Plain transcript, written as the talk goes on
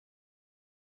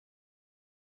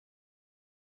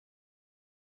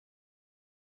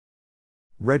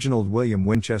Reginald William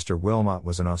Winchester Wilmot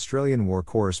was an Australian war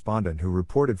correspondent who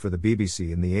reported for the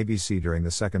BBC and the ABC during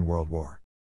the Second World War.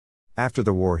 After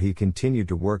the war he continued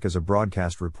to work as a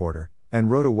broadcast reporter, and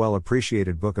wrote a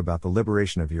well-appreciated book about the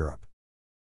liberation of Europe.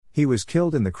 He was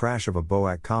killed in the crash of a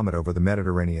BOAC Comet over the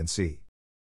Mediterranean Sea.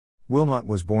 Wilmot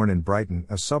was born in Brighton,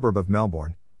 a suburb of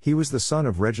Melbourne. He was the son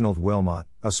of Reginald Wilmot,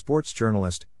 a sports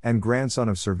journalist, and grandson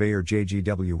of surveyor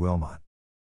JGW Wilmot.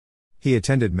 He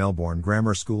attended Melbourne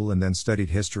Grammar School and then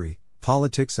studied history,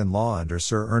 politics and law under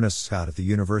Sir Ernest Scott at the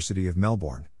University of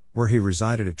Melbourne, where he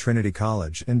resided at Trinity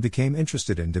College and became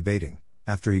interested in debating,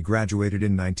 after he graduated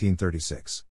in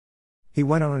 1936. He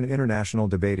went on an international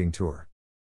debating tour.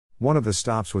 One of the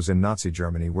stops was in Nazi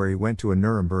Germany, where he went to a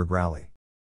Nuremberg rally.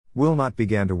 Wilmot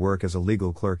began to work as a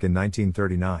legal clerk in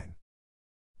 1939.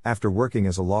 After working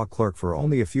as a law clerk for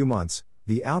only a few months,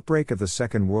 the outbreak of the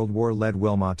Second World War led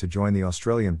Wilmot to join the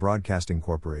Australian Broadcasting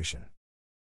Corporation.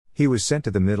 He was sent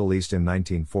to the Middle East in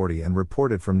 1940 and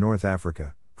reported from North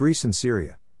Africa, Greece and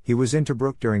Syria. He was in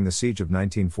Tobruk during the siege of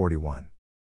 1941.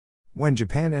 When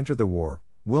Japan entered the war,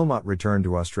 Wilmot returned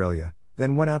to Australia,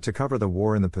 then went out to cover the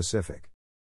war in the Pacific.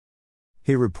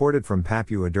 He reported from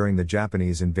Papua during the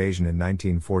Japanese invasion in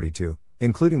 1942,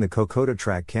 including the Kokoda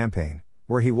Track campaign,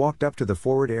 where he walked up to the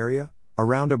forward area,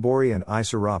 around Abori and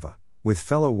Isarava, with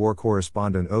fellow war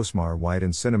correspondent Osmar White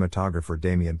and cinematographer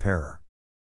Damien Perrer.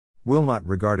 Wilmot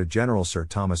regarded General Sir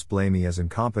Thomas Blamey as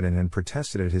incompetent and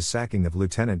protested at his sacking of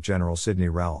Lieutenant General Sidney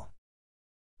Rowell.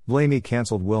 Blamey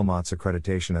cancelled Wilmot's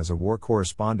accreditation as a war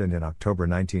correspondent in October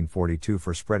 1942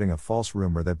 for spreading a false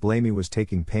rumor that Blamey was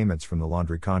taking payments from the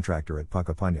laundry contractor at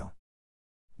Puckapunyal.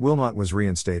 Wilmot was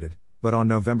reinstated, but on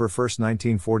November 1,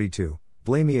 1942,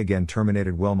 Blamey again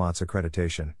terminated Wilmot's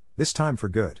accreditation, this time for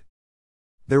good.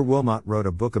 There Wilmot wrote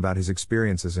a book about his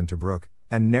experiences in Tobruk,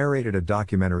 and narrated a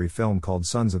documentary film called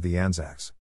Sons of the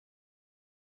Anzacs.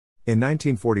 In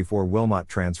 1944 Wilmot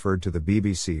transferred to the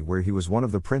BBC, where he was one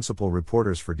of the principal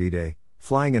reporters for D-Day,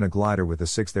 flying in a glider with the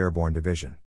 6th Airborne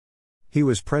Division. He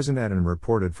was present at and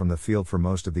reported from the field for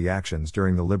most of the actions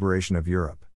during the liberation of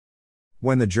Europe.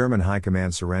 When the German High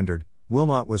Command surrendered,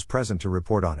 Wilmot was present to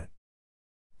report on it.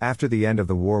 After the end of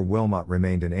the war Wilmot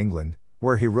remained in England,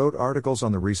 where he wrote articles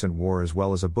on the recent war as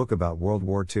well as a book about World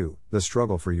War II, The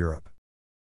Struggle for Europe.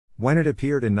 When it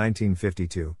appeared in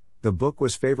 1952, the book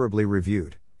was favorably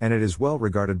reviewed, and it is well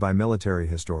regarded by military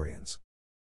historians.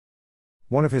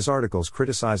 One of his articles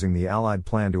criticizing the Allied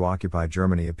plan to occupy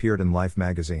Germany appeared in Life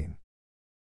magazine.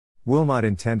 Wilmot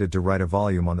intended to write a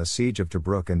volume on the Siege of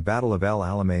Tobruk and Battle of El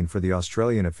Alamein for the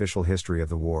Australian official history of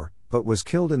the war, but was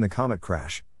killed in the Comet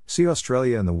crash. See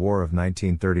Australia in the War of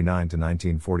 1939 to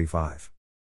 1945.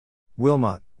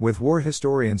 Wilmot, with war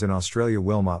historians in Australia.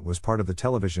 Wilmot was part of the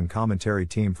television commentary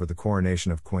team for the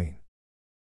coronation of Queen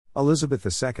Elizabeth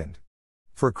II.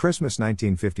 For Christmas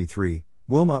 1953,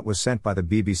 Wilmot was sent by the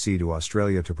BBC to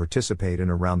Australia to participate in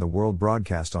a round-the-world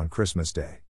broadcast on Christmas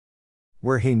Day,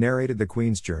 where he narrated the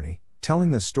Queen's journey,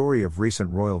 telling the story of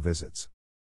recent royal visits.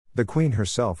 The Queen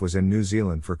herself was in New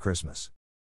Zealand for Christmas.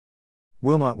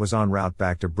 Wilmot was en route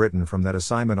back to Britain from that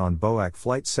assignment on BOAC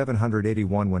Flight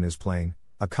 781 when his plane,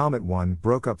 a Comet 1,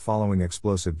 broke up following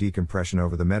explosive decompression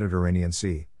over the Mediterranean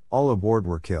Sea. All aboard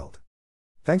were killed.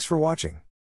 Thanks for watching.